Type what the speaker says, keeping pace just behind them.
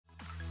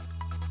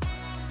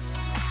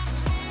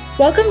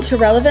Welcome to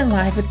Relevant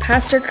Live with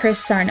Pastor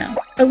Chris Sarno,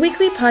 a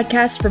weekly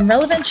podcast from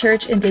Relevant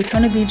Church in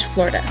Daytona Beach,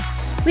 Florida.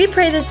 We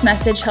pray this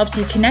message helps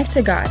you connect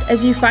to God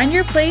as you find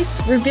your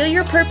place, reveal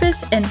your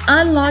purpose, and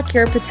unlock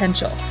your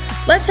potential.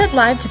 Let's head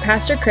live to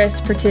Pastor Chris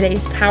for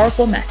today's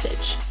powerful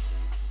message.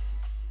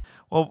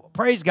 Well,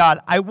 praise God.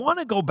 I want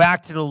to go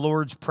back to the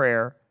Lord's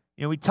Prayer.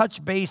 We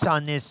touched base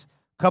on this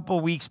a couple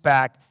of weeks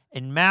back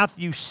in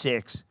Matthew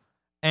 6,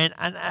 and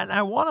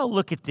I want to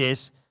look at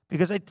this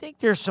because I think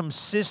there's some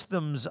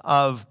systems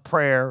of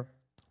prayer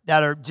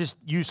that are just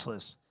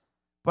useless.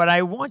 But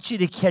I want you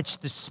to catch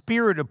the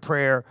spirit of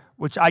prayer,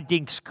 which I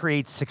think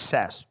creates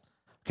success.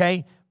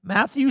 Okay?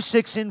 Matthew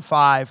 6 and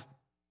 5.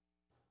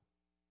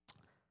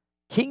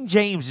 King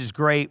James is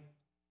great.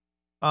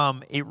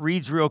 It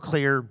reads real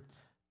clear.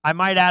 I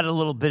might add a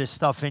little bit of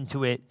stuff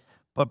into it,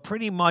 but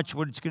pretty much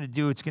what it's going to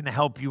do, it's going to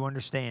help you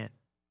understand.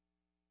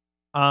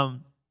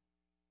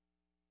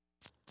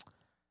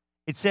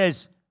 It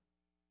says,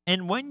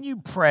 and when you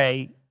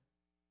pray,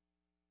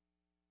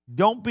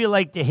 don't be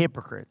like the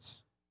hypocrites,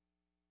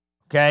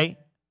 okay?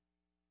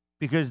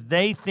 Because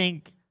they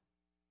think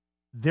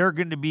they're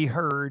going to be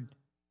heard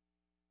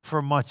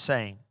for much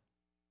saying,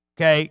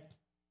 okay?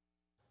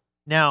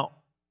 Now,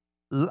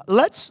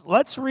 let's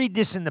read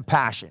this in the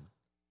Passion,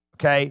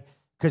 okay?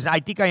 Because I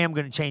think I am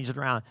going to change it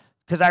around.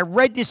 Because I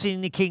read this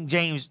in the King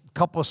James a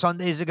couple of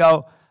Sundays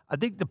ago. I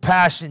think the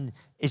Passion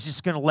is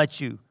just going to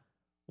let you.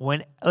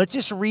 Let's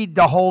just read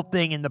the whole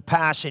thing in the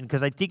Passion,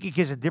 because I think it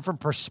gives a different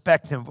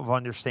perspective of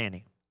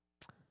understanding.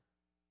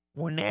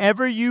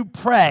 Whenever you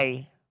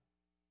pray,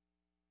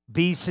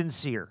 be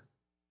sincere.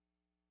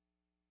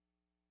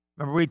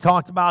 Remember we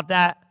talked about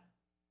that?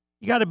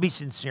 You got to be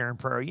sincere in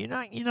prayer. You're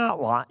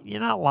not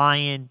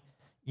lying.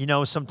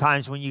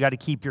 Sometimes when you got to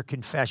keep your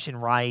confession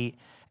right,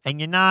 and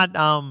you're not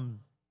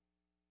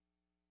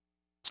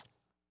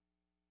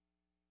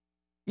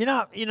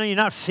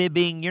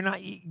fibbing.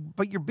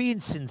 But you're being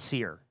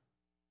sincere.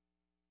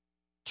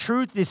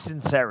 Truth is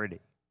sincerity.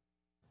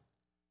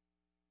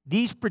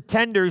 These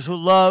pretenders who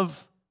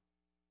love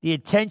the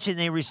attention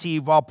they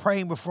receive while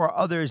praying before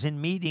others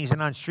in meetings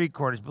and on street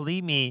corners,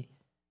 believe me,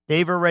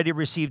 they've already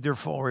received their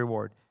full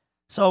reward.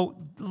 So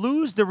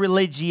lose the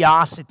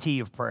religiosity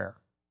of prayer.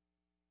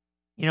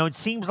 It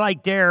seems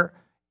like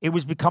it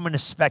was becoming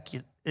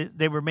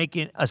they were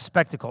making a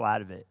spectacle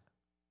out of it.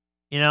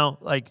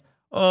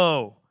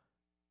 Oh.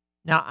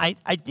 Now, I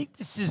think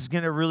this is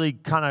going to really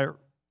kind of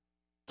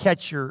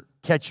catch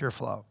your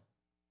flow.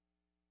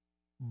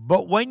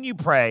 But when you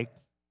pray,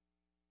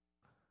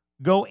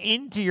 go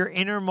into your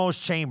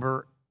innermost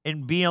chamber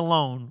and be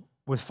alone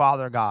with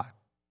Father God.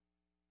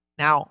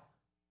 Now,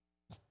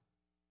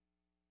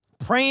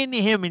 praying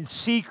to Him in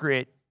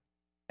secret,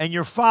 and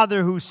your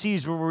Father who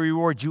sees will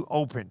reward you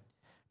open.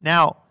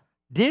 Now,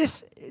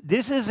 this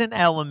is an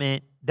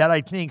element that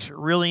I think is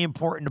really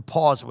important to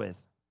pause with.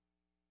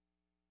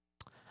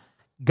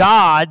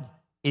 God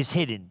is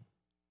hidden.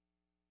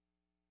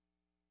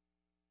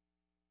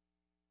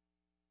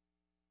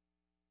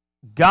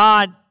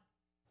 God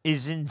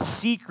is in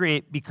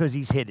secret because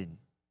He's hidden.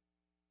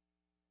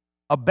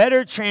 A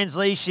better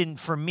translation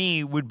for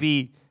me would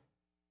be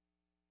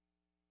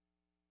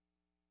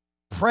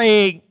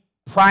praying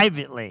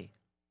privately,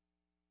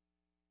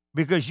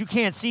 because you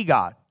can't see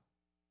God.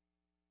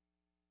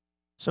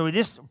 So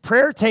this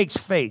prayer takes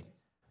faith.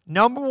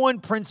 Number one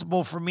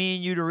principle for me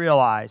and you to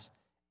realize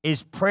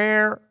is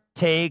prayer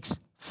takes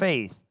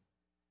faith.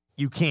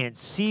 You can't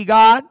see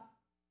God.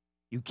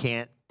 You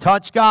can't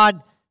touch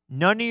God.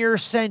 None of your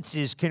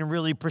senses can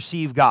really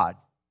perceive God.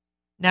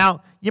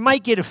 Now, you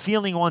might get a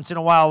feeling once in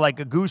a while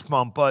like a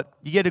goosebump, but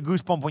you get a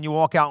goosebump when you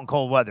walk out in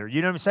cold weather.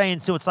 You know what I'm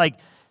saying? So it's like,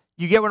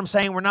 you get what I'm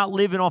saying? We're not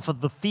living off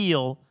of the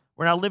feel.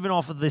 We're not living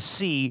off of the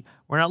see.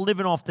 We're not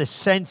living off the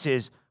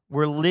senses.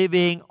 We're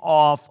living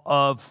off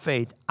of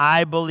faith.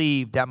 I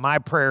believe that my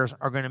prayers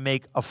are going to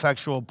make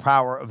effectual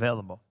power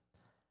available.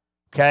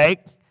 Okay?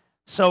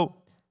 So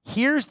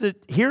here's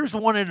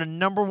one of the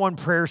number one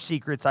prayer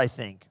secrets, I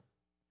think.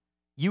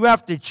 You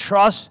have to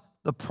trust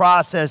the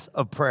process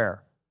of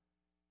prayer.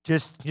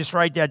 Just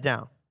write that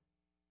down.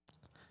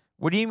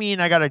 What do you mean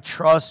I got to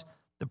trust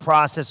the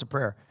process of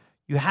prayer?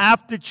 You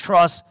have to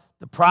trust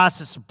the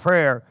process of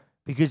prayer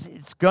because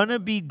it's going to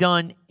be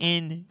done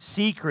in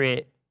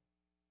secret.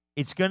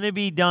 It's going to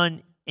be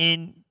done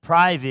in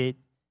private.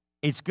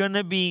 It's going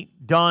to be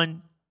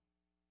done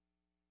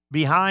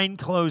behind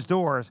closed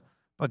doors,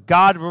 but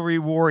God will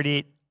reward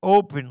it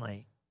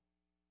openly.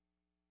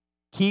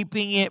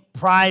 Keeping it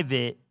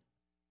private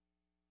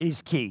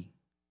is key.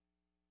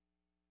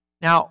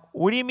 Now,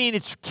 what do you mean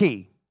it's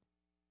key?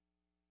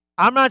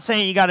 I'm not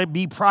saying you got to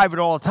be private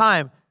all the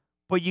time,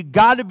 but you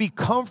got to be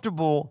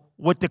comfortable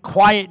with the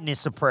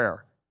quietness of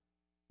prayer.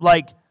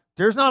 Like,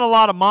 there's not a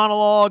lot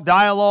of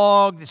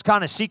dialogue. It's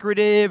kind of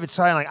secretive. It's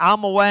kind of like,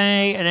 I'm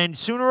away, and then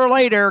sooner or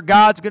later,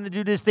 God's going to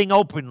do this thing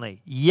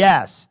openly.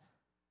 Yes.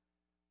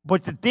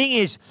 But the thing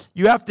is,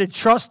 you have to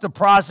trust the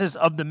process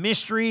of the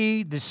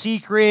mystery, the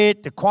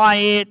secret, the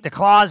quiet, the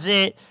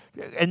closet,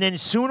 and then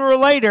sooner or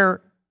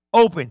later,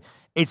 open.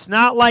 It's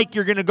not like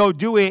you're going to go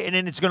do it and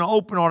then it's going to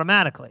open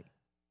automatically.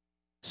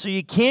 So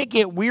you can't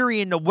get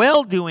weary in the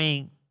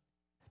well-doing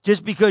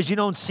just because you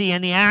don't see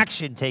any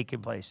action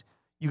taking place.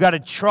 You got to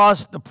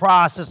trust the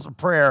process of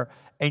prayer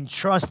and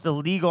trust the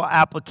legal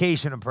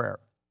application of prayer.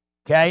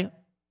 Okay?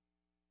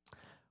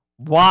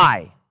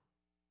 Why?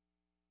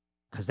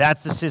 Because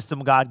that's the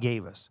system God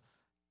gave us.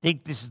 I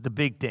think this is the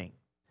big thing.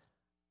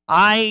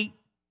 I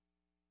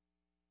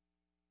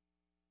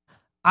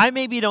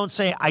maybe don't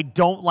say I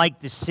don't like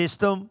the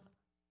system.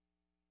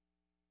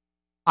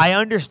 I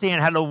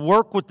understand how to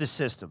work with the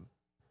system.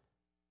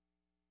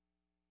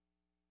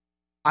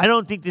 I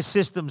don't think the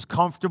system's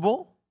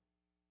comfortable.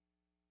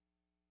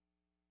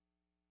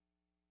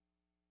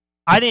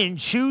 I didn't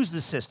choose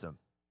the system.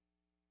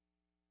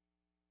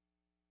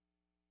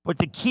 But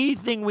the key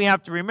thing we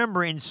have to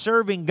remember in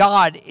serving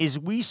God is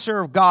we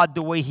serve God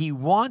the way He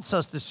wants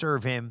us to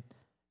serve Him,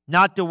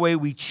 not the way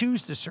we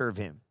choose to serve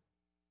Him.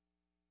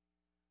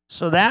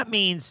 So that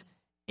means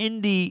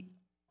in the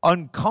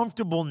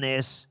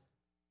uncomfortableness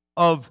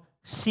of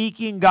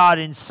seeking God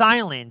in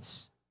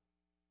silence,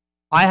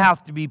 I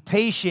have to be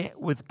patient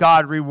with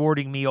God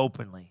rewarding me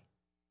openly.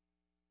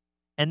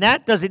 And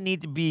that doesn't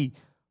need to be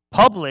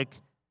public.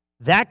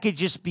 That could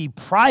just be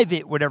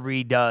private, whatever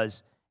He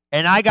does.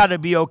 And I got to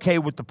be okay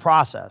with the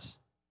process.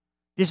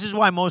 This is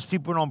why most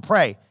people don't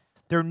pray.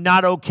 They're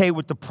not okay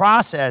with the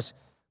process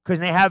because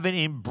they haven't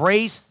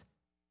embraced.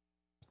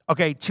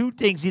 Okay, two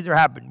things either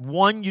happen.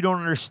 One, you don't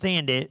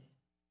understand it,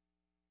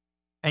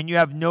 and you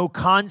have no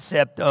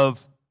concept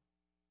of,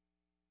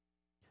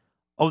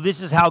 oh,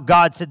 this is how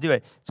God said do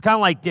it. It's kind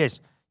of like this.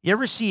 You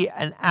ever see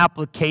an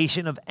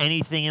application of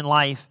anything in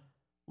life?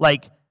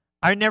 Like,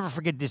 I never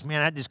forget this,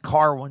 man. I had this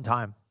car one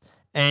time,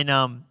 and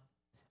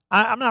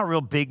I'm not a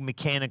real big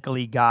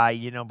mechanically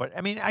guy, but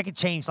I mean, I could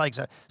change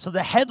so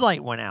the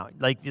headlight went out,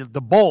 like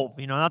the bulb,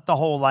 not the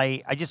whole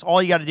light.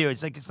 All you got to do,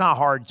 it's not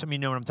hard. Some of you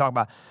know what I'm talking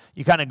about.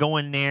 You kind of go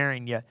in there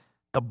and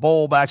the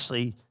bulb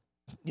actually,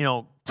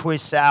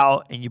 twists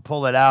out and you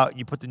pull it out and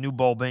you put the new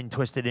bulb in,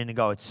 twist it in and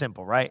go. It's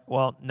simple, right?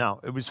 Well, no,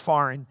 it was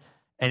foreign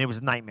and it was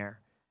a nightmare.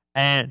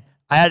 And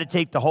I had to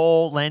take the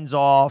whole lens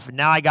off and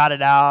now I got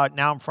it out.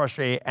 Now I'm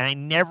frustrated and I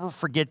never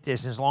forget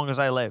this as long as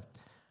I live.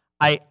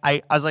 I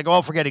was like,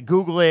 oh, forget it.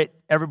 Google it.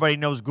 Everybody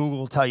knows Google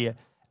will tell you.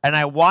 And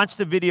I watched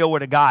the video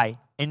with a guy.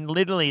 And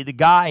literally the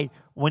guy,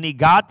 when he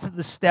got to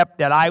the step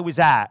that I was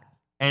at,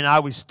 and I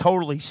was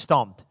totally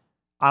stumped.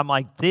 I'm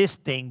like, this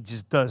thing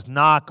just does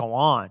not go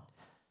on.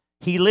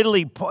 He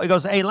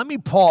goes, hey, let me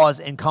pause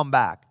and come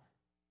back.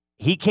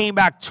 He came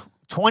back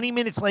 20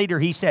 minutes later.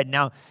 He said,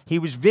 now, he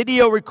was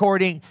video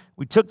recording.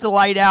 We took the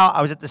light out.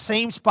 I was at the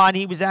same spot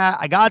he was at.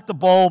 I got the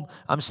bulb.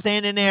 I'm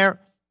standing there.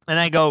 And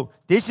I go,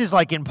 this is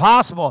like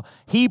impossible.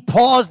 He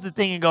paused the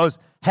thing and goes,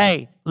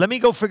 hey, let me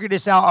go figure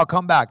this out. I'll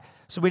come back.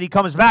 So when he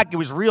comes back, it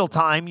was real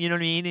time. You know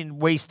what I mean? He didn't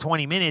waste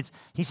 20 minutes.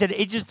 He said,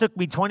 it just took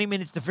me 20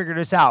 minutes to figure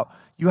this out.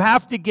 You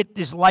have to get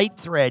this light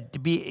thread to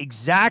be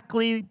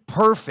exactly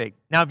perfect.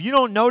 Now, if you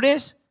don't know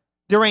this,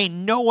 there ain't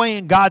no way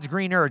in God's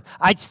green earth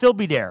I'd still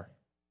be there.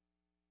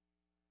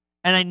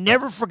 And I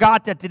never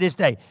forgot that to this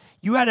day.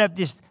 You had to have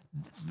this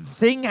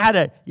thing, you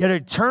had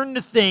to turn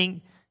the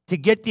thing to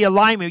get the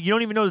alignment. You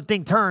don't even know the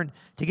thing turned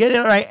to get it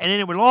right, and then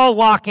it would all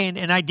lock in,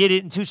 and I did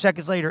it, and 2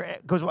 seconds later,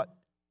 because what?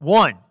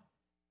 1,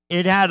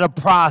 it had a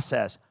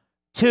process.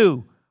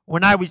 2,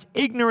 when I was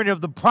ignorant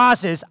of the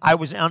process, I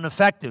was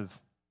ineffective.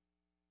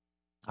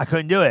 I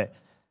couldn't do it.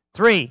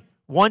 3,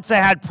 once I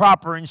had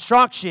proper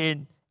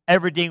instruction,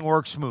 everything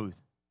worked smooth.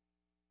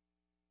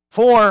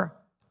 4,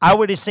 I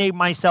would have saved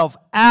myself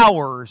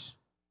hours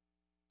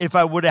if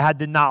I would have had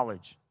the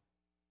knowledge.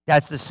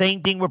 That's the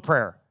same thing with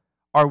prayer.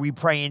 Are we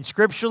praying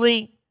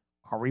scripturally?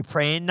 Are we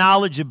praying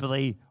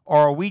knowledgeably? Or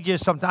are we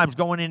just sometimes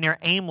going in there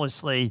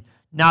aimlessly,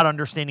 not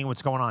understanding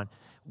what's going on?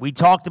 We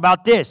talked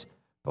about this,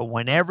 but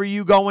whenever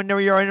you go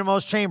into your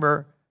innermost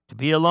chamber to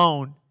be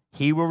alone,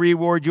 He will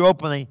reward you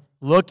openly.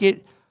 Look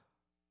at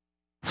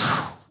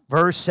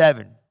verse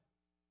 7.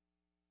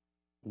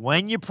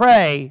 When you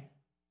pray,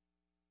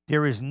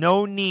 there is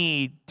no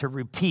need to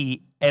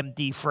repeat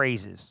empty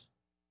phrases,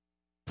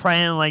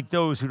 praying like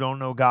those who don't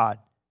know God,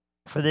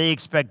 for they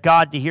expect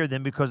God to hear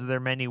them because of their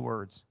many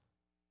words.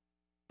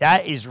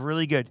 That is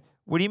really good.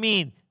 What do you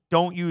mean,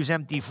 don't use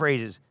empty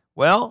phrases?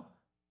 Well,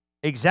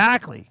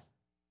 exactly.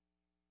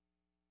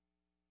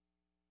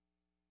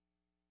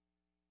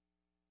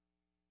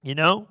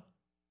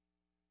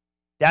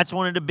 That's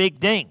one of the big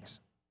things.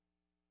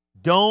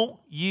 Don't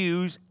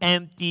use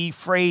empty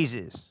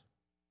phrases.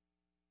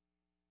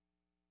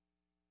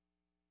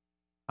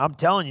 I'm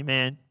telling you,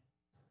 man.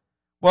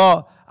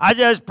 Well, I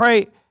just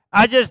pray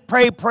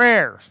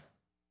prayers.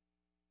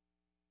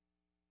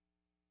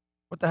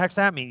 What the heck's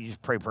that mean? You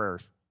just pray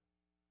prayers.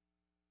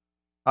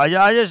 I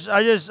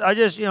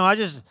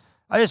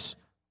just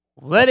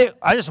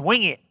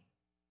wing it.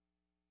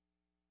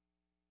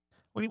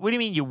 What do you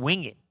mean you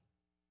wing it?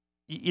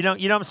 You know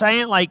what I'm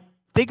saying? Like,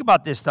 think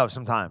about this stuff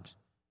sometimes.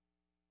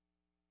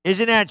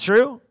 Isn't that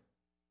true?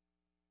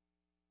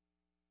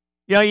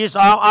 You know,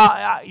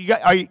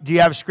 do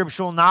you have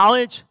scriptural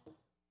knowledge?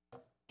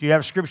 Do you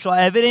have scriptural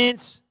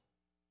evidence?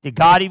 Did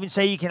God even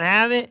say you can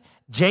have it?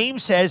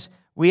 James says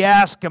we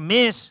ask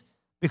amiss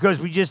because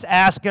we just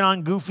ask it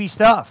on goofy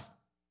stuff.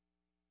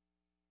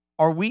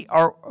 I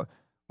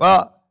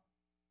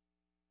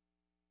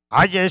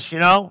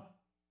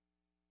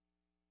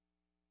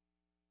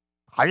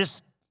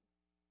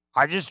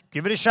just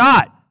give it a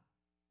shot.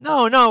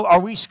 No. Are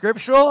we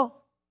scriptural?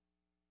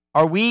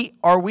 Are we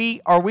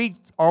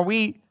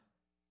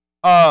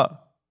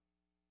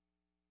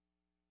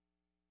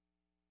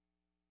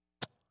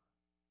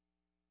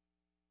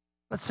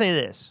let's say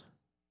this.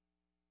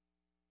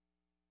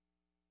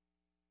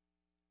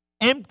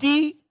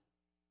 Empty?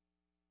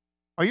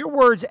 Are your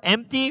words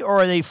empty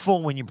or are they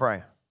full when you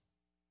pray?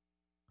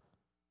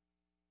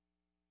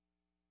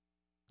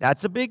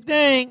 That's a big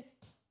thing.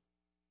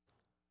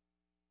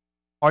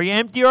 Are you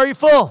empty or are you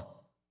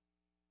full?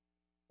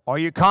 Are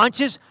you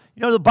conscious?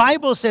 You know, the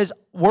Bible says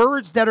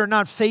words that are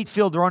not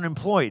faith-filled are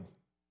unemployed.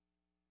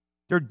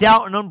 They're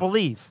doubt and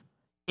unbelief.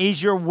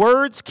 Is your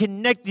words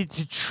connected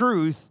to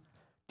truth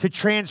to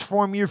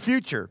transform your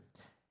future?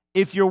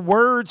 If your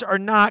words are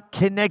not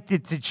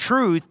connected to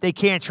truth, they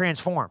can't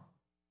transform.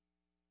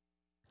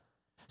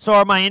 So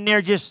am I in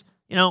there just,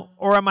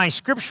 or am I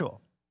scriptural?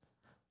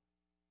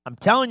 I'm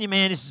telling you,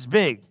 man, this is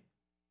big.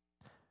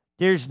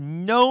 There's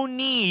no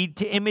need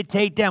to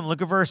imitate them.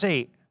 Look at verse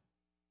 8.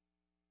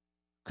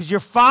 Because your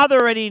Father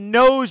already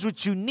knows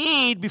what you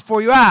need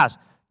before you ask.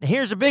 Now,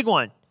 here's a big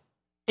one.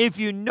 If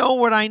you know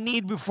what I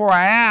need before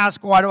I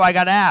ask, why do I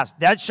got to ask?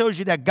 That shows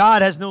you that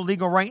God has no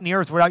legal right in the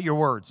earth without your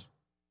words.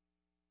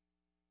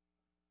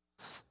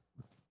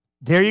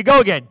 There you go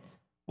again.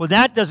 Well,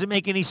 that doesn't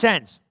make any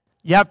sense.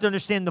 You have to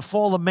understand the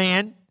fall of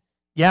man.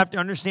 You have to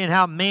understand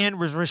how man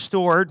was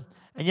restored.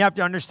 And you have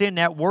to understand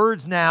that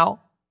words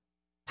now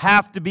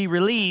have to be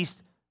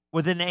released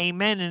with an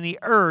amen in the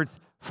earth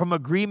from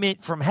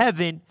agreement from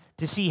heaven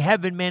to see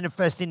heaven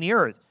manifest in the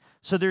earth.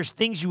 So there's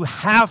things you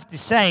have to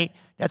say.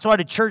 That's why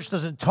the church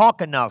doesn't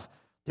talk enough.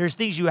 There's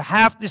things you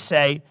have to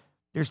say.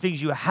 There's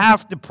things you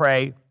have to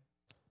pray.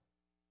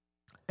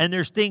 And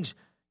there's things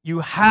you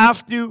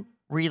have to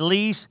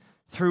release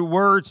through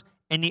words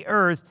in the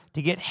earth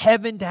to get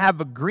heaven to have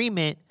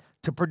agreement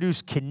to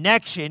produce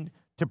connection,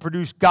 to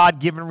produce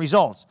God-given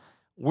results.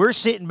 We're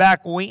sitting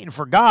back waiting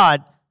for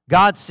God.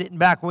 God's sitting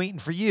back waiting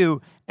for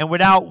you. And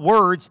without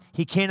words,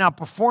 he cannot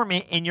perform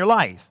it in your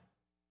life.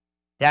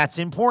 That's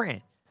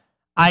important.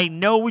 I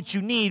know what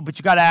you need, but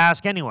you got to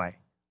ask anyway.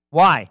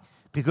 Why?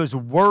 Because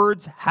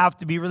words have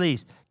to be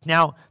released.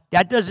 Now,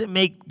 that doesn't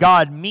make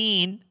God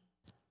mean.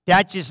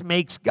 That just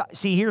makes God.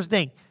 See, here's the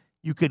thing.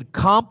 You could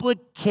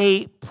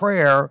complicate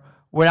prayer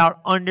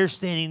without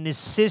understanding the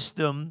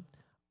system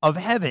of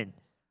heaven.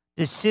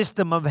 The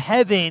system of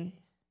heaven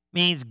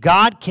means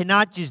God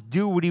cannot just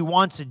do what he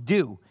wants to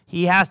do.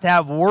 He has to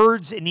have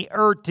words in the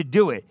earth to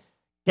do it.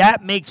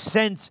 That makes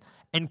sense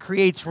and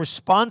creates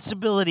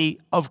responsibility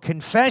of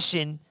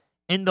confession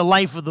in the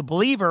life of the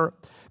believer,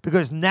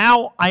 because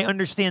now I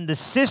understand the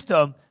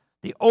system,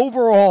 the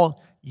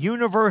overall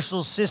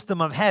universal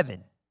system of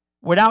heaven.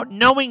 Without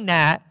knowing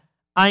that,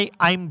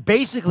 I'm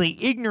basically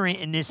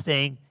ignorant in this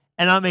thing,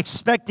 and I'm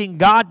expecting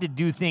God to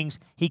do things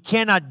he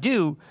cannot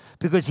do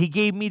because he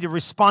gave me the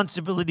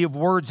responsibility of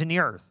words in the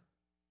earth.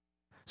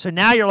 So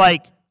now you're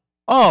like,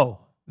 oh,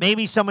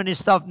 maybe some of this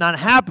stuff not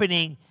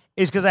happening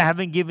is because I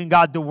haven't given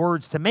God the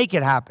words to make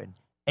it happen.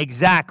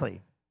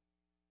 Exactly.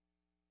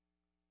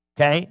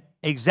 Okay?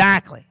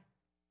 Exactly.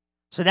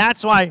 So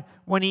that's why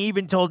when he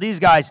even told these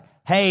guys,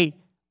 hey,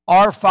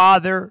 our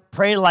Father,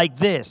 pray like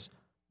this,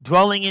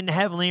 dwelling in the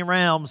heavenly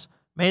realms,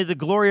 may the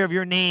glory of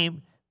your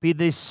name be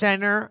the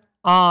center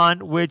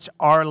on which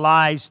our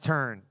lives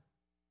turn.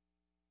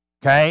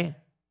 Okay?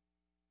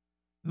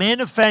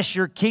 Manifest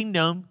your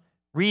kingdom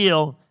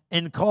real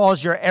and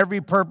cause your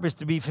every purpose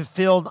to be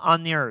fulfilled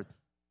on the earth,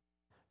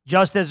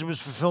 just as it was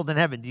fulfilled in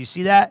heaven. Do you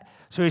see that?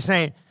 So he's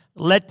saying,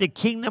 let the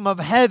kingdom of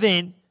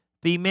heaven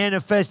be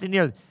manifest in the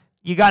earth.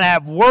 You got to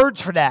have words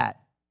for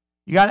that.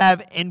 You got to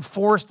have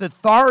enforced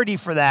authority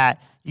for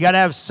that. You got to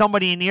have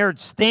somebody in the earth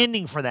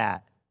standing for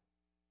that.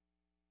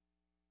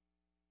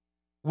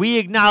 We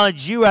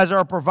acknowledge you as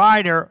our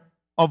provider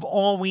of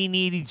all we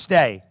need each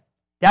day.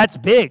 That's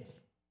big.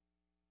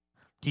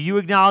 Do you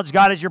acknowledge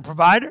God as your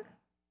provider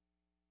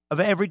of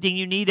everything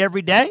you need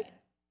every day?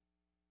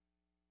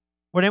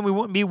 Well, then we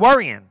wouldn't be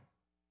worrying.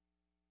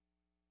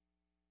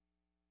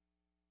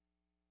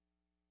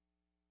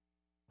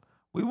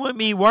 We wouldn't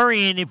be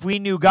worrying if we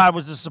knew God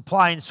was the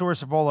supply and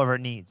source of all of our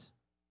needs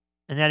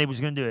and that he was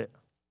going to do it.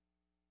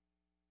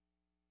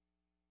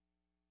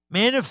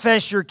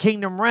 Manifest your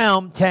kingdom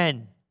realm,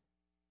 10,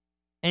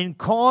 and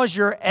cause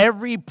your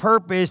every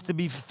purpose to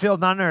be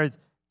fulfilled on earth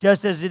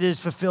just as it is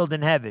fulfilled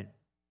in heaven.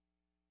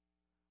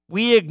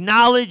 We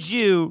acknowledge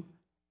you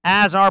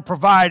as our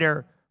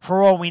provider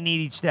for all we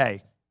need each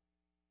day.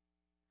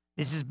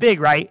 This is big,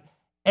 right?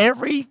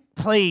 Every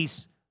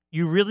place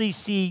you really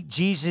see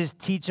Jesus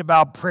teach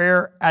about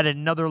prayer at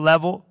another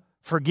level,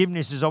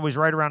 forgiveness is always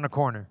right around the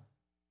corner.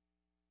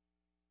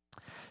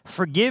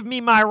 forgive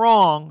me my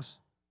wrongs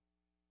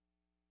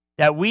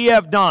that we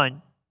have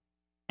done,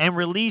 and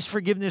release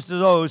forgiveness to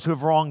those who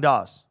have wronged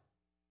us.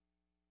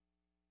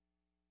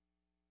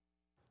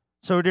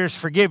 So there's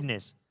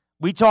forgiveness.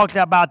 We talked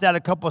about that a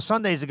couple of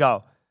Sundays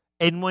ago.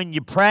 And when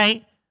you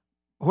pray,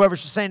 whoever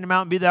shall say in the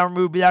mountain, be thou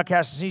removed, be thou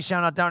cast in the sea,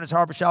 shall not down its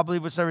harbor, shall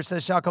believe whatsoever it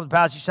says, shall come to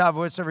pass, you shall have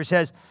whatsoever it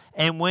says.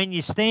 And when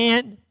you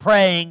stand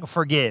praying,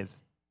 forgive.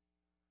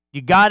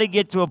 You got to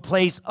get to a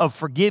place of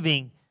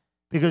forgiving,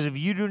 because if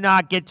you do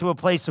not get to a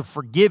place of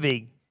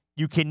forgiving,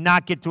 you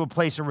cannot get to a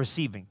place of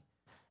receiving.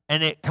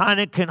 And it kind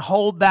of can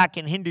hold back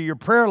and hinder your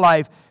prayer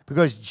life,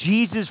 because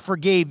Jesus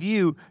forgave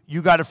you,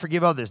 you got to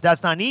forgive others.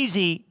 That's not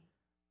easy,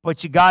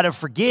 but you got to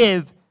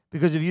forgive,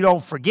 because if you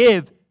don't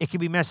forgive, it can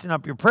be messing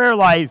up your prayer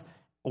life.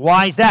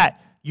 Why is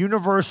that?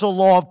 Universal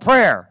law of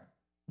prayer.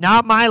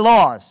 Not my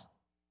laws.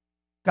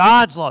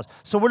 God's laws.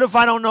 So what if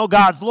I don't know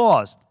God's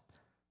laws?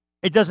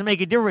 It doesn't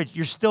make a difference.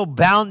 You're still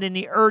bound in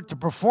the earth to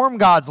perform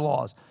God's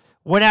laws.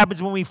 What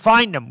happens when we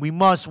find them? We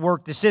must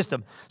work the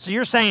system. So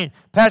you're saying,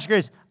 Pastor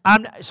Chris,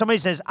 somebody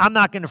says, I'm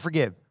not going to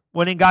forgive.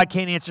 Well, then God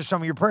can't answer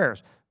some of your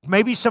prayers.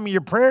 Maybe some of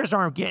your prayers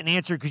aren't getting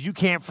answered because you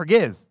can't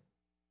forgive.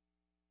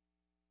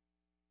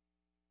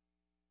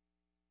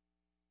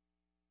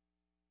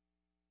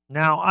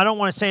 Now, I don't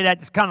want to say that.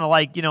 It's kind of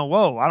like,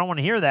 whoa, I don't want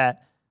to hear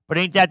that. But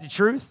ain't that the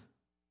truth?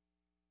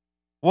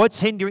 What's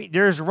hindering?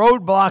 There's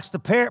roadblocks to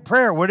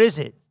prayer. What is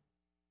it?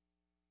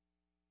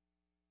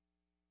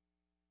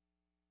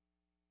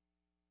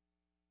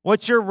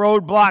 What's your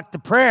roadblock to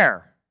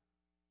prayer?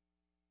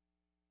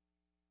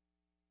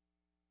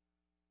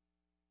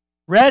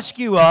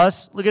 Rescue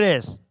us. Look at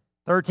this.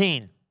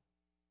 13.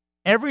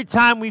 Every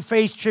time we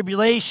face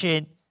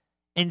tribulation,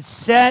 and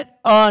set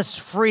us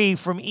free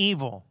from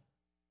evil.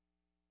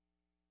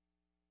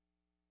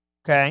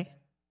 Okay?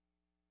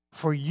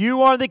 For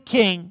you are the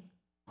King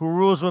who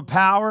rules with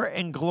power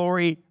and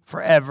glory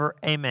forever.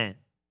 Amen.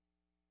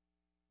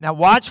 Now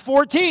watch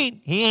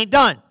 14. He ain't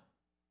done.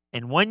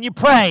 And when you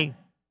pray,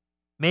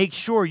 make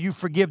sure you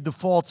forgive the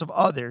faults of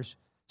others,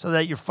 so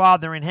that your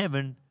Father in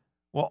heaven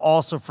will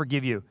also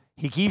forgive you.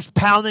 He keeps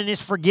pounding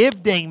this forgive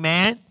thing,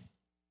 man.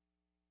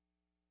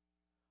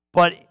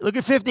 But look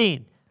at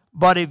 15.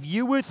 But if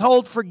you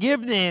withhold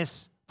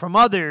forgiveness from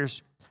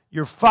others,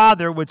 your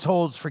Father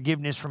withholds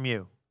forgiveness from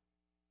you.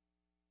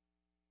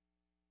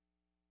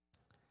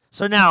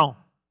 So now,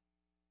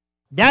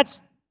 that's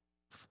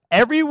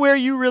everywhere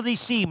you really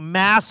see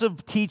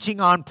massive teaching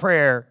on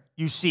prayer,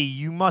 you see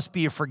you must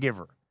be a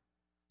forgiver.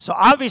 So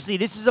obviously,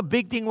 this is a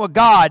big thing with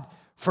God,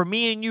 for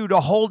me and you to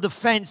hold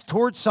defense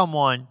towards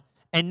someone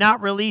and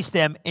not release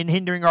them in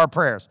hindering our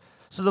prayers.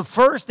 So the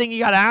first thing you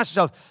got to ask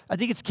yourself, I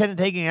think it's Kenneth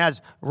Hagin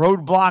has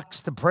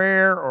roadblocks to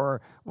prayer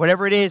or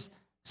whatever it is.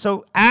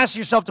 So ask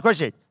yourself the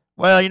question,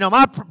 well,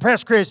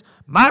 Pastor Chris,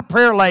 my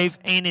prayer life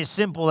ain't as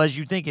simple as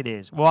you think it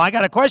is. Well, I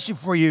got a question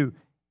for you.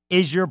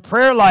 Is your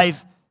prayer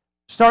life,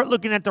 start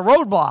looking at the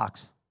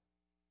roadblocks.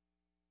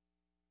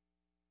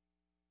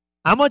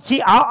 I'm going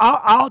to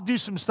I'll do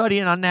some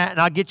studying on that, and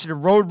I'll get you the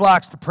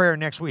roadblocks to prayer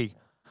next week.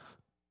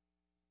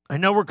 I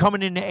know we're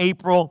coming into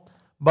April,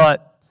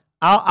 but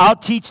I'll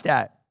teach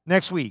that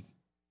next week.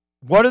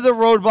 What are the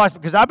roadblocks?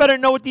 Because I better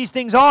know what these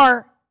things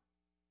are.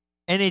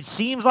 And it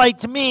seems like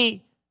to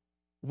me,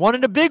 one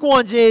of the big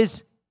ones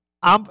is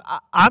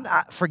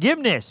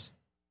forgiveness.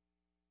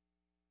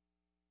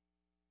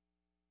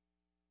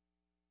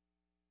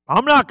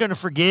 I'm not going to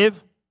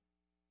forgive.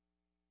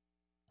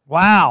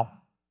 Wow.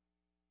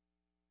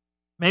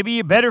 Maybe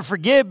you better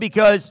forgive,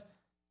 because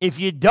if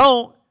you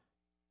don't,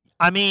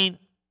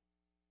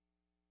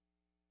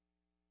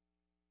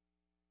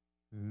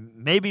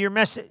 maybe you're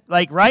messing,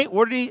 right?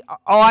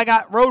 I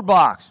got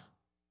roadblocks.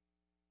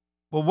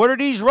 Well, what are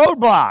these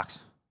roadblocks?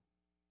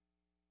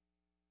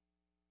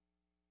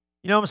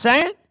 You know what I'm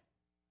saying?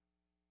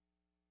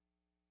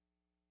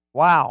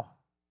 Wow.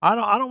 I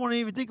don't want to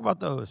even think about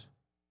those.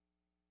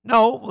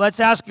 No,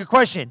 let's ask a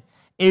question.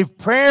 If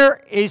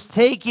prayer is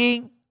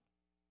taking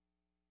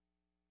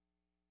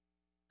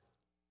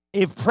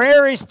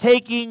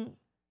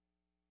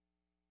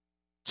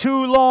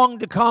too long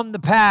to come to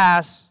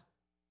pass,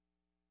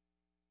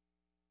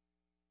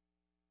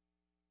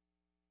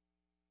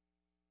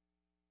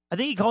 I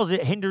think he calls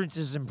it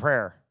hindrances in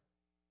prayer.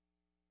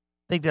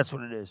 I think that's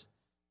what it is.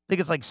 I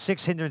think it's like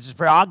 6 hindrances in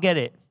prayer. I'll get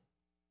it.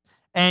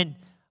 And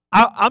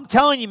I'm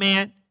telling you,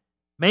 man,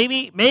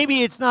 maybe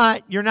it's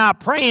not, you're not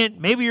praying.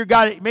 Maybe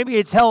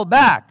it's held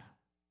back.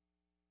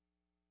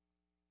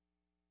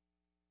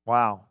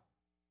 Wow.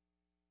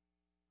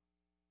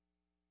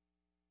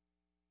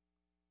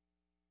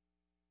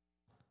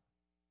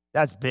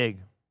 That's big.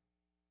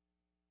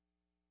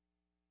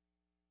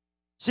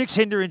 6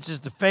 hindrances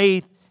to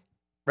faith,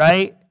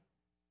 right?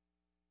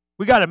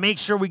 We got to make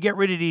sure we get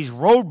rid of these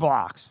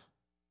roadblocks.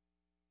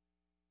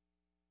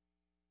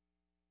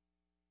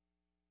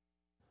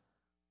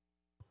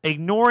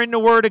 Ignoring the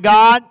Word of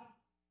God,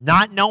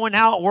 not knowing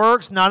how it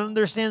works, not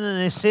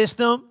understanding the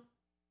system.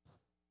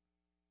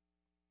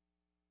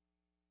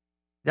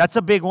 That's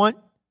a big one.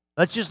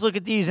 Let's just look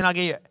at these and I'll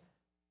get you.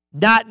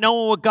 not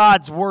knowing what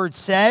God's word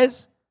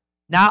says,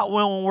 not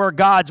knowing where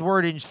God's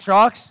word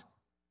instructs,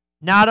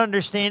 not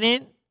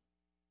understanding,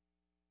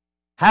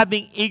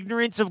 having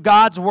ignorance of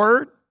God's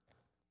word,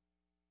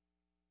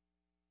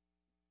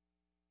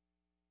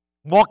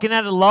 walking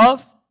out of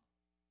love.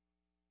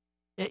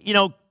 You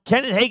know,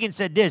 Kenneth Hagin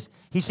said this.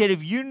 He said,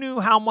 if you knew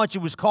how much it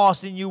was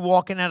costing you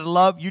walking out of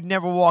love, you'd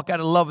never walk out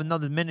of love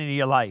another minute of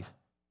your life.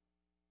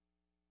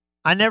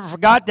 I never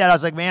forgot that. I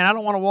was like, man, I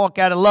don't want to walk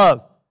out of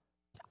love.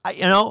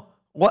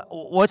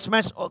 What's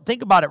mess?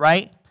 Think about it,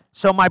 right?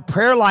 So my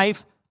prayer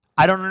life,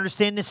 I don't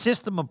understand the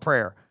system of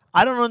prayer.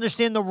 I don't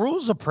understand the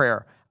rules of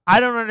prayer. I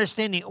don't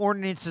understand the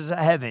ordinances of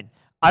heaven.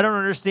 I don't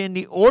understand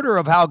the order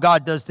of how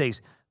God does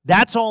things.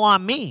 That's all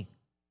on me.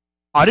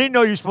 I didn't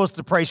know you're supposed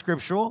to pray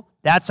scriptural.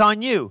 That's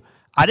on you.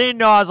 I didn't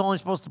know I was only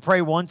supposed to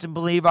pray once and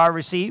believe I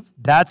receive.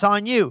 That's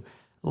on you.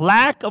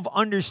 Lack of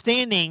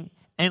understanding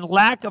and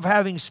lack of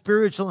having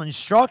spiritual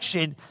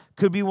instruction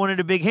could be one of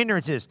the big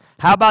hindrances.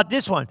 How about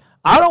this one?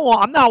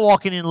 I'm not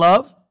walking in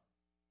love.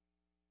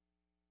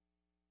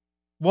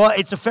 Well,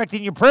 it's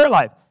affecting your prayer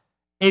life.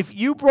 If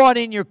you brought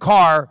in your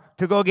car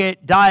to go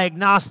get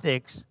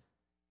diagnostics,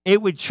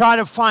 it would try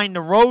to find the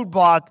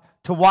roadblock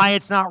to why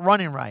it's not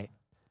running right.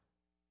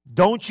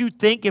 Don't you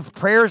think if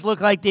prayers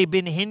look like they've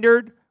been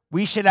hindered,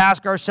 we should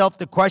ask ourselves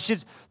the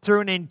questions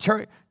through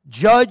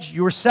judge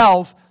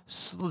yourself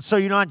so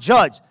you're not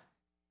judged.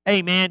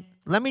 Hey, man,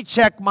 let me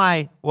check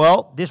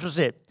this was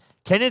it.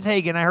 Kenneth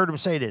Hagin, I heard him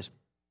say this.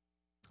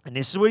 And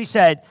this is what he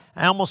said.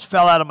 I almost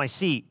fell out of my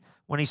seat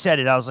when he said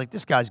it. I was like,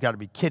 this guy's got to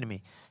be kidding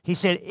me. He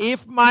said,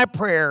 if my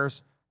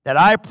prayers that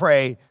I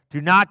pray do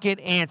not get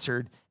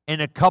answered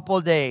in a couple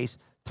of days,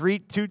 2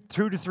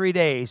 to 3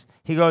 days,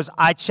 he goes,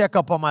 I check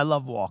up on my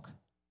love walk.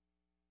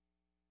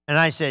 And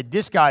I said,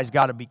 this guy's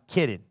got to be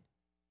kidding.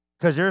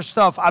 Because there's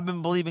stuff I've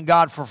been believing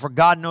God for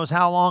God knows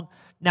how long.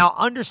 Now,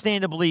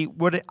 understandably,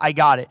 I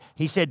got it.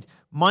 He said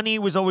money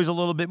was always a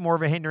little bit more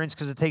of a hindrance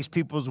because it takes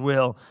people's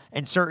will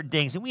and certain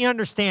things. And we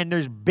understand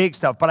there's big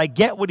stuff, but I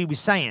get what he was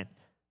saying.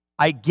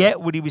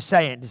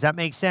 Does that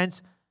make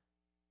sense?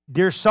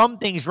 There's some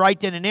things right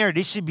then and there.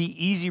 This should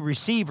be easy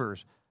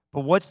receivers.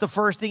 But what's the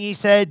first thing he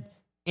said?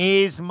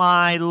 Is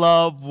my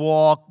love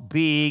walk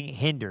being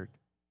hindered?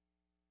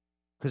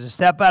 Because a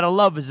step out of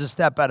love is a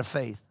step out of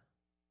faith.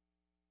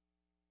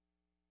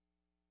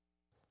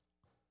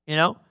 You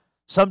know,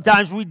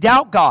 sometimes we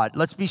doubt God.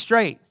 Let's be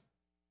straight.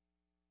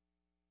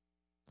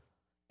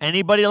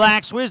 Anybody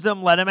lacks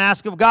wisdom, let him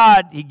ask of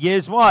God. He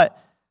gives what?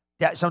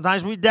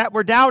 Sometimes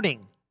we're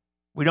doubting.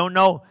 We don't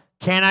know,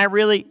 can I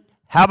really?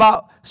 How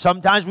about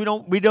sometimes we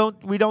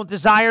don't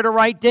desire the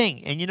right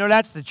thing. And you know,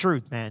 that's the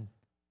truth, man.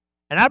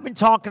 And I've been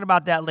talking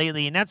about that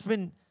lately, and that's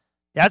been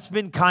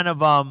kind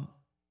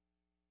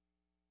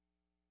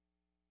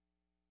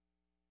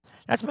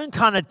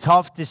of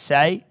tough to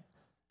say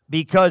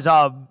because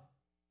I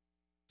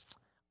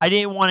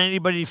didn't want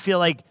anybody to feel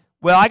like,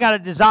 well, I got a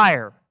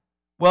desire.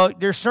 Well,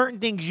 there's certain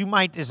things you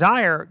might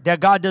desire that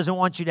God doesn't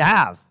want you to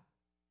have.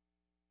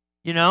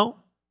 You know?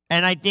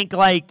 And I think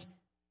like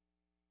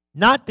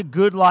not the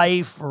good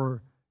life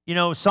or, you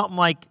know, something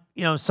like,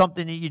 you know,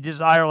 something that you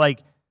desire like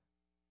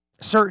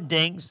certain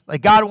things.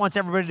 Like God wants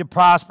everybody to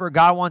prosper.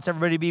 God wants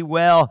everybody to be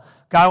well.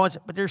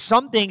 But there's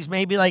some things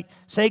maybe like,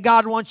 say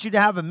God wants you to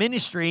have a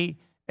ministry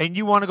and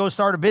you want to go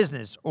start a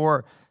business,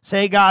 or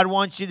say God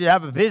wants you to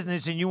have a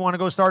business and you want to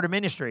go start a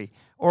ministry,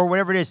 or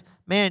whatever it is.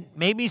 Man,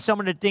 maybe some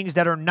of the things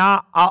that are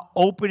not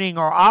opening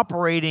or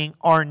operating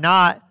are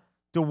not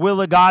the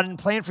will of God and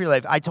plan for your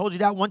life. I told you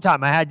that one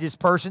time. I had this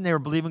person, they were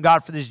believing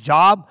God for this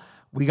job.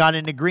 We got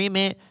an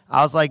agreement.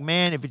 I was like,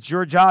 man, if it's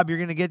your job, you're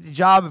going to get the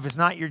job. If it's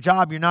not your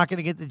job, you're not going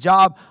to get the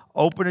job.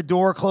 Open a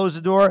door, close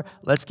the door.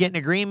 Let's get an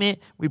agreement.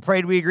 We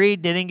prayed, we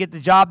agreed. They didn't get the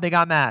job. They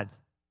got mad.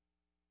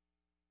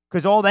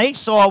 Because all they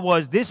saw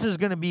was this is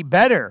going to be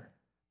better.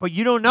 But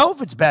you don't know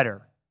if it's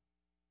better.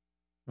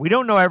 We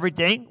don't know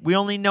everything. We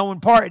only know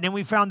in part. And then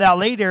we found out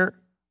later,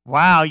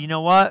 wow, you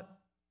know what?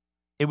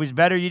 It was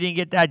better you didn't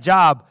get that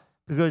job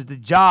because the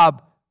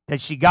job that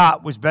she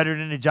got was better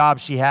than the job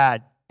she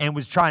had and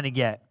was trying to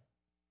get.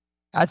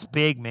 That's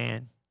big,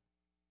 man.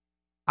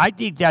 I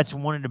think that's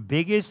one of the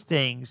biggest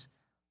things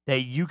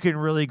that you can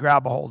really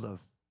grab a hold of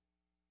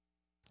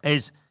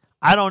is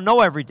I don't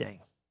know everything.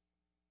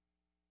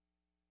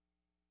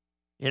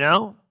 You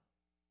know?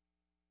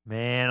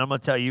 Man, I'm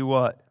going to tell you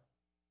what.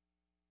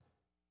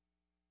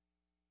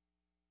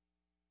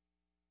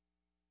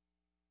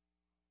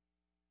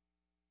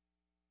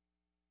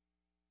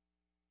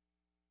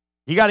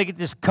 You got to get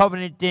this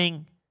covenant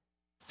thing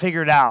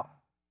figured out.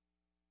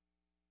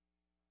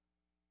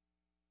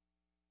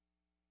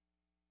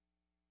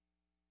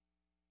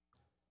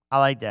 I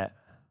like that.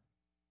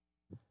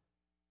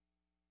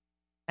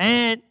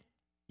 And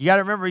you got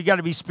to remember, you got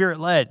to be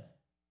spirit-led.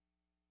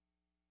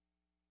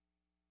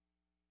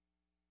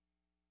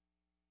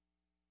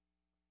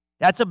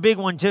 That's a big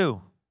one too.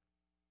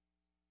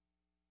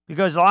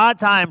 Because a lot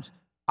of times,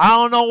 I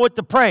don't know what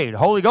to pray. The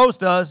Holy Ghost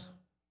does.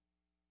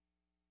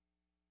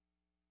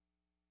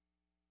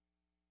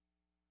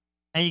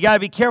 And you got to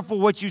be careful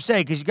what you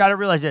say, because you got to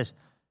realize this.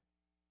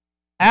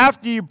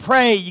 After you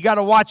pray, you got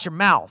to watch your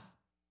mouth.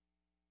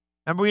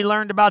 Remember we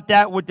learned about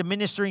that with the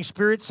Ministering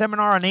Spirit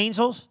seminar on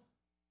angels?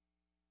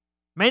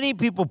 Many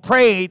people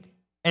prayed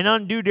and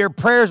undo their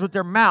prayers with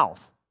their mouth.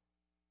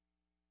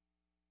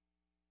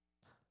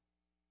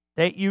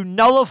 That you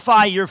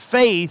nullify your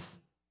faith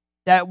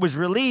that was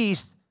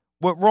released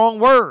with wrong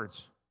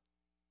words.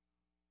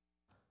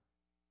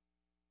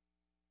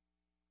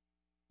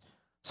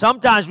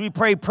 Sometimes we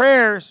pray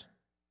prayers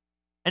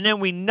and then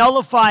we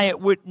nullify it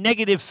with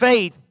negative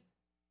faith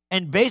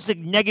and basic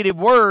negative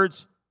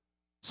words.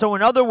 So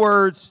in other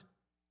words,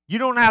 you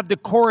don't have the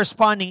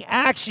corresponding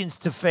actions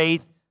to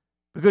faith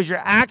because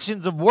your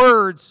actions of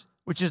words,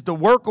 which is the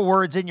work of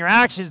words, and your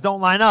actions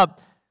don't line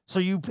up. So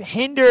you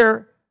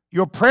hinder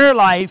your prayer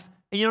life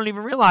and you don't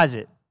even realize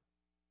it.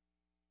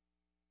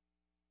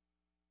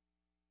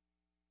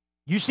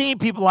 You've seen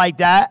people like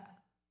that,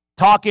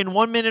 talking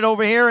 1 minute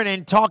over here and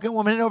then talking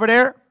 1 minute over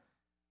there.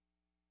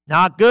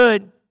 Not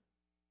good.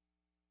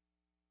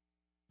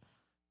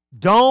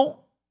 Don't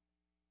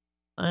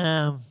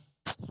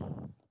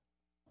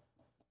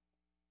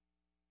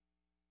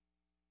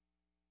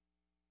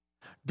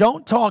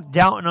talk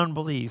doubt and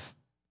unbelief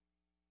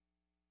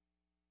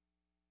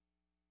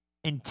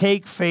and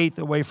take faith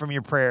away from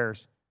your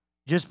prayers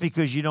just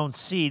because you don't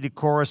see the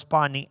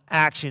corresponding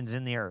actions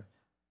in the earth.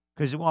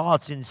 Because while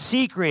it's in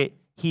secret,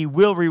 he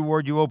will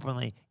reward you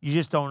openly. You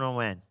just don't know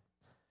when.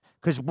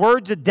 Because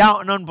words of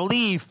doubt and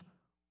unbelief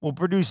will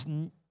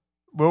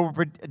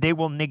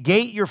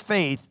negate your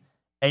faith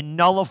and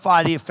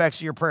nullify the effects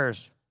of your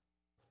prayers.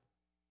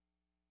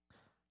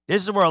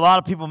 This is where a lot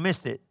of people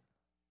missed it.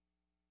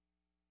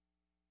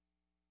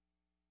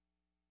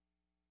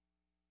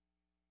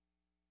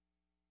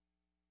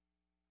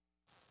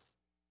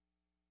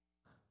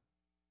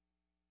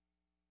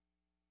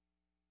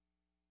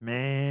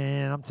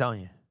 Man, I'm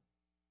telling you.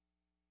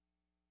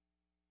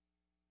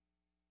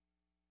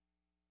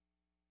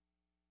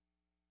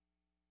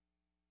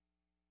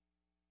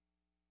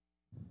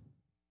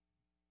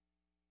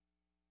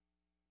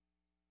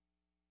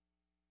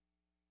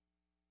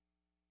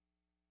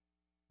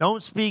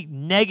 Don't speak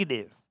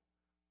negative.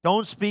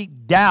 Don't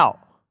speak doubt.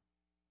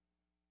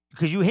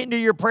 Because you hinder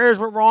your prayers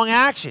with wrong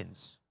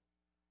actions.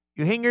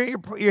 You hinder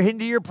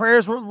your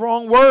prayers with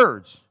wrong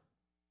words.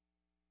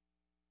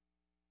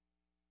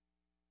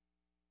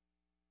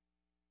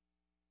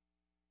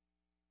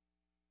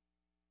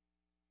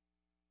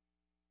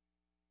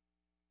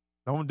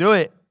 Don't do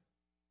it.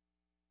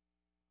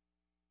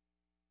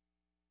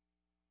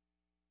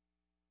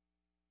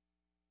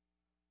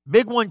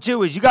 Big one,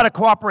 too, is you got to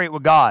cooperate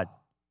with God.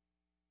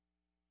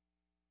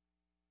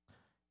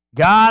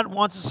 God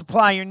wants to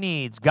supply your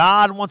needs.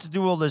 God wants to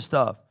do all this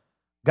stuff.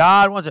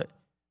 God wants to.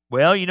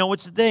 Well, you know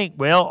what's the thing?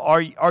 Well,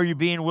 are you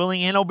being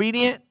willing and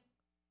obedient?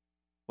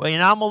 Well, you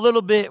know, I'm a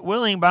little bit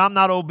willing, but I'm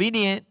not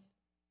obedient.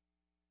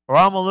 Or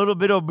I'm a little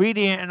bit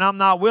obedient and I'm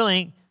not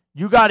willing.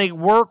 You got to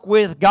work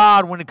with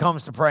God when it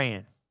comes to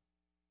praying.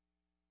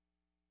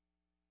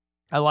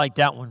 I like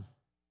that one.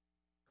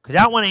 Because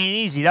that one ain't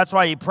easy. That's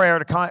why you pray.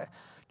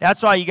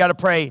 That's why you got to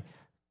pray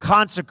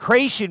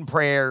consecration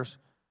prayers.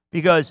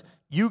 Because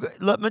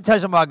let me tell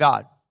you something about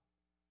God.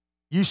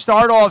 You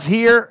start off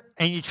here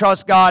and you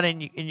trust God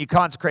and you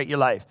consecrate your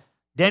life.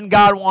 Then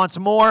God wants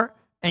more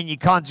and you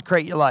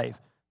consecrate your life.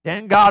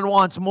 Then God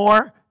wants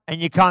more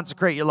and you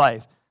consecrate your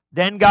life.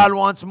 Then God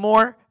wants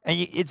more and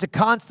it's a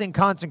constant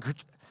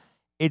consecration.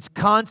 It's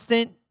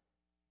constant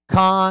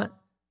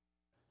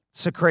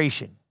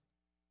consecration.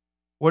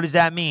 What does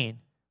that mean?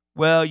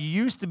 Well, you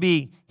used to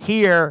be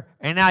here,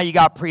 and now you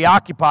got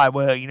preoccupied.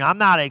 Well, you know, I'm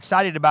not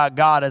excited about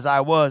God as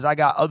I was. I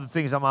got other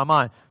things on my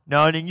mind.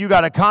 No, and then you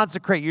got to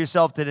consecrate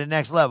yourself to the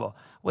next level.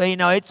 Well, you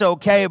know, it's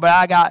okay, but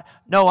I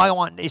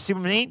want, you see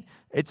what I mean?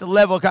 It's a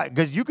level,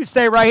 because you can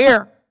stay right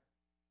here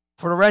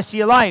for the rest of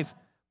your life.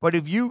 But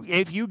if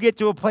you get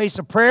to a place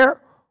of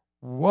prayer,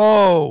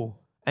 whoa,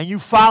 and you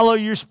follow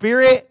your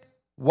spirit,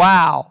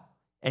 wow,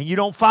 and you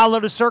don't follow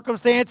the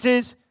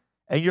circumstances,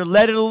 and you're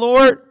led of the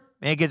Lord,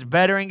 man, it gets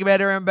better and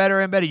better and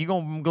better and better. You're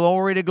going from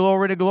glory to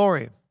glory to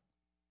glory.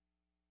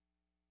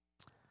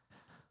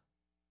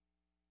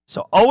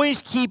 So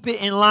always keep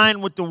it in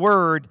line with the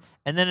word.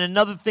 And then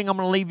another thing I'm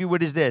going to leave you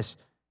with is this.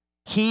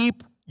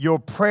 Keep your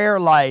prayer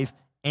life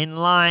in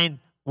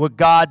line with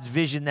God's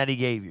vision that he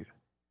gave you.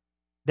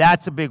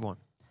 That's a big one.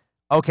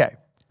 Okay,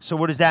 so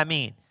what does that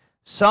mean?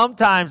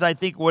 Sometimes I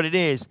think what it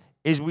is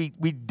we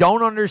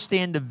don't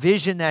understand the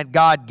vision that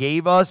God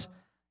gave us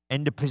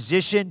and the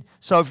position.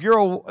 So if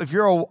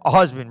you're a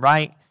husband,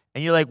 right,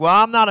 and you're like, well,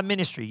 I'm not a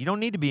ministry. You don't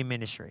need to be a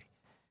ministry.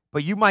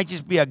 But you might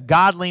just be a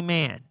godly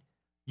man.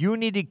 You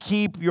need to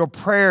keep your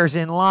prayers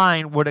in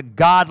line with a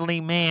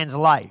godly man's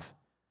life.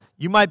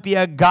 You might be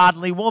a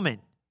godly woman.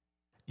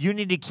 You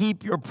need to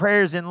keep your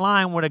prayers in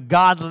line with a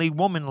godly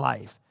woman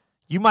life.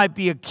 You might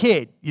be a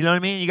kid. You know what I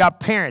mean? You got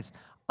parents.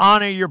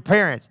 Honor your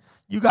parents.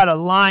 You got to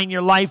line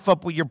your life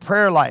up with your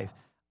prayer life.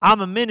 I'm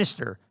a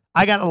minister.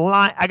 I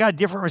got a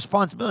different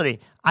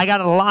responsibility. I got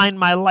to line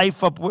my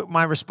life up with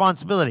my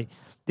responsibility.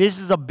 This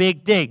is a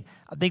big thing.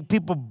 I think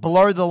people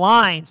blur the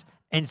lines,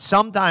 and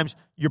sometimes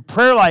your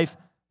prayer life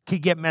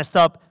could get messed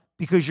up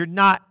because you're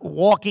not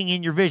walking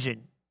in your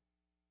vision.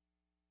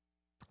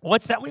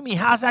 What's that? What do you mean?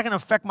 How's that going to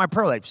affect my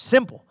prayer life?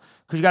 Simple.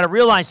 Because you got to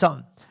realize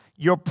something.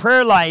 Your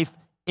prayer life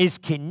is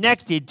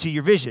connected to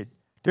your vision.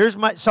 There's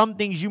some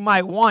things you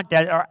might want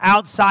that are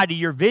outside of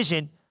your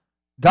vision.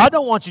 God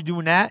don't want you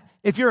doing that.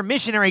 If you're a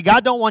missionary,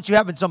 God don't want you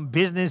having some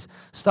business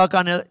stuck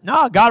on it.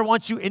 No, God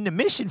wants you in the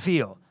mission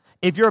field.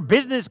 If you're a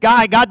business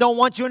guy, God don't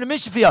want you in the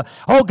mission field.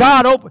 Oh,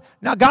 God, open.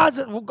 Now,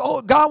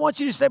 God wants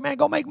you to say, man,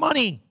 go make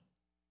money.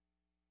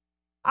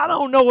 I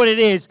don't know what it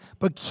is,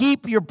 but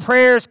keep your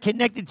prayers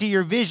connected to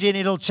your vision.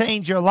 It'll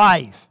change your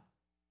life.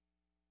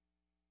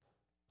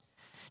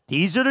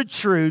 These are the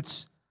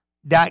truths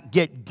that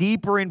get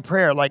deeper in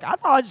prayer. Like, I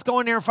thought I'd just go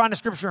in there and find a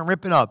scripture and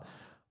rip it up.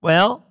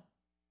 Well,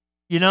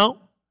 you know,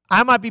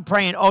 I might be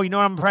praying, oh, you know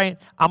what I'm praying?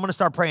 I'm going to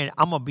start praying.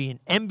 I'm going to be an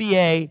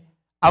NBA.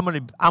 I'm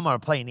going to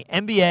play in the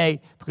NBA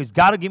because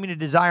God will give me the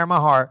desire of my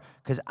heart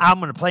because I'm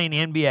going to play in the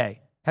NBA.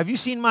 Have you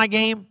seen my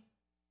game?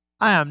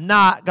 I am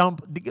not going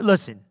to,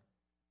 listen,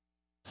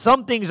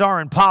 some things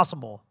are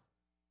impossible.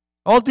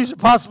 All things are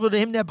possible to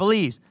him that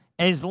believes,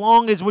 as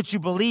long as what you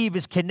believe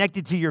is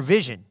connected to your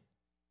vision.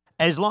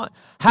 As long,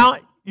 how,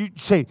 you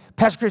say,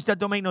 Pastor Chris, that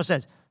don't make no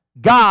sense.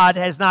 God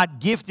has not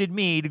gifted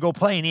me to go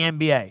play in the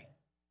NBA.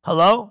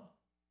 Hello?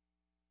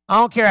 I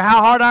don't care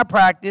how hard I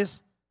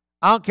practice.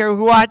 I don't care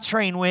who I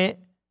train with.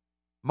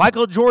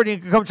 Michael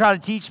Jordan could come try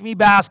to teach me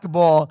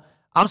basketball.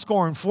 I'm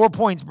scoring 4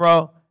 points,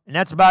 bro, and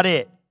that's about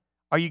it.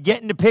 Are you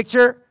getting the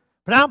picture?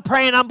 But I'm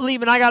praying, I'm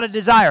believing, I got a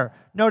desire.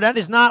 No, that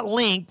is not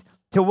linked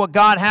to what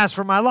God has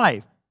for my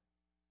life.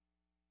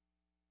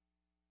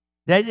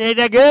 Ain't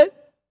that good?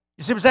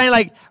 You see what I'm saying?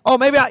 Like, oh,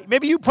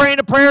 maybe you praying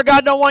a prayer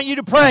God don't want you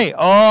to pray.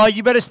 Oh,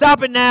 you better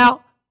stop it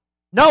now.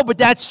 No, but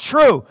that's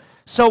true.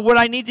 So what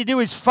I need to do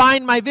is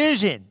find my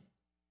vision.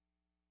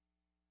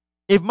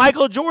 If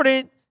Michael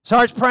Jordan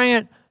starts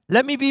praying,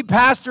 let me be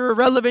pastor of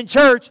Relevant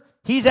Church,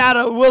 he's out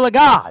of the will of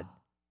God.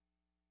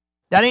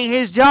 That ain't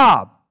his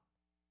job.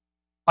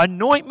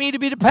 Anoint me to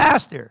be the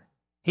pastor.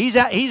 He's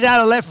out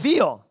of left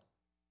field.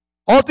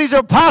 All things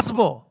are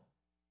possible.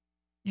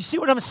 You see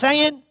what I'm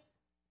saying?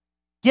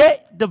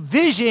 Get the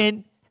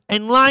vision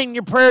and line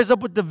your prayers up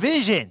with the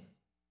vision.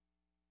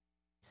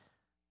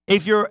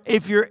 If you're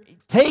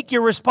take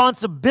your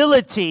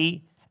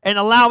responsibility and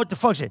allow it to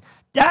function.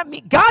 That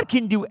means God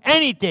can do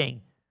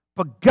anything,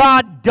 but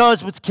God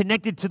does what's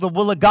connected to the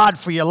will of God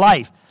for your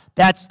life.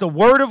 That's the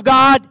word of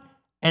God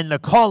and the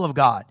call of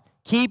God.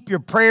 Keep your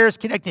prayers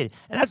connected.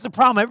 And that's the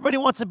problem. Everybody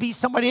wants to be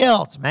somebody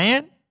else,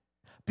 man.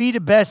 Be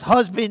the best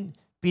husband,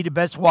 be the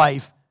best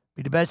wife,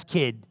 be the best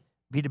kid,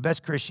 be the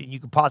best Christian you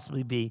could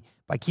possibly be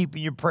by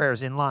keeping your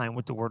prayers in line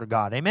with the word of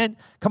God. Amen?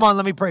 Come on,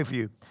 let me pray for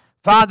you.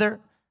 Father,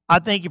 I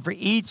thank you for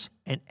each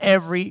and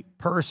every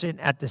person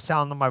at the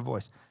sound of my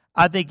voice.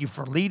 I thank you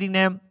for leading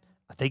them.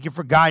 I thank you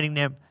for guiding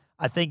them.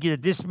 I thank you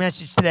that this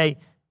message today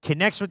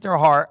connects with their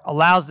heart,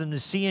 allows them to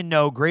see and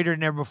know greater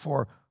than ever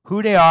before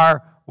who they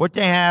are, what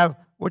they have,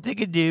 what they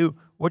can do,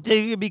 what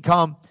they can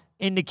become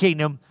in the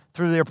kingdom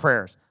through their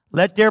prayers.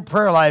 Let their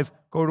prayer life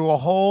go to a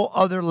whole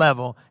other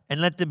level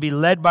and let them be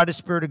led by the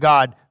Spirit of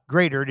God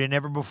greater than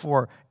ever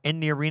before in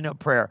the arena of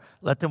prayer.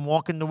 Let them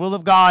walk in the will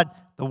of God,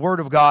 the word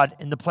of God,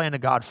 and the plan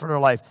of God for their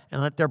life,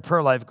 and let their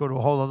prayer life go to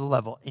a whole other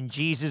level. In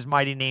Jesus'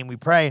 mighty name we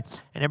pray.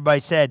 And everybody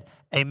said,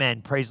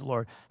 amen. Praise the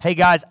Lord. Hey,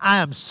 guys, I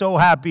am so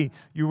happy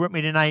you're with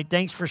me tonight.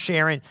 Thanks for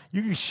sharing.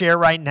 You can share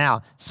right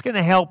now. It's going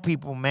to help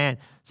people, man.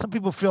 Some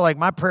people feel like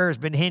my prayer has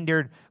been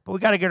hindered, but we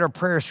got to get our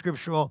prayers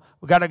scriptural.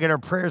 We got to get our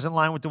prayers in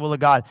line with the will of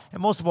God. And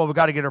most of all, we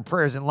got to get our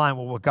prayers in line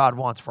with what God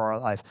wants for our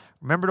life.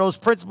 Remember those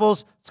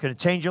principles. It's going to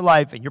change your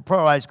life, and your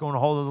prayer life is going to a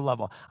whole other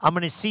level. I'm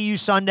going to see you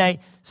Sunday.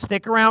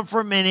 Stick around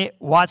for a minute.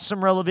 Watch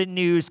some relevant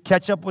news.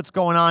 Catch up what's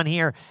going on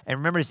here. And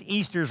remember, this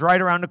Easter's right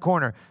around the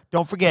corner.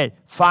 Don't forget,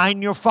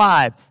 find your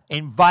 5.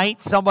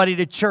 Invite somebody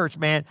to church,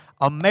 man.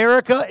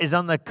 America is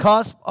on the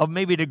cusp of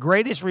maybe the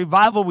greatest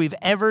revival we've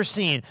ever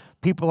seen.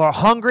 People are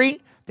hungry.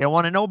 They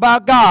want to know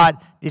about God.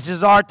 This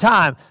is our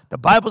time. The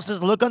Bible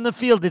says, look on the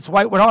field. It's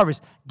white with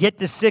harvest. Get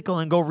the sickle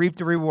and go reap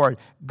the reward.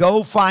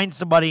 Go find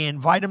somebody,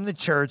 invite them to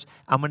church.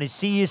 I'm going to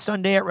see you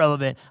Sunday at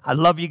Relevant. I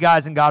love you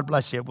guys, and God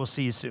bless you. We'll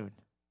see you soon.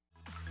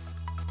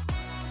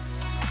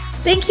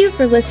 Thank you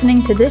for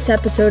listening to this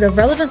episode of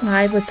Relevant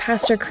Live with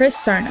Pastor Chris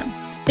Sarno.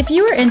 If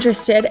you are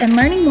interested in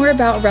learning more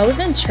about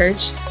Relevant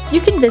Church, you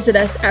can visit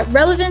us at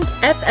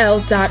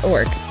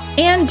relevantfl.org.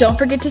 And don't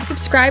forget to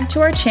subscribe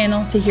to our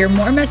channel to hear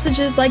more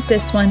messages like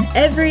this one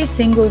every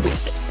single week.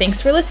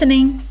 Thanks for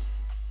listening.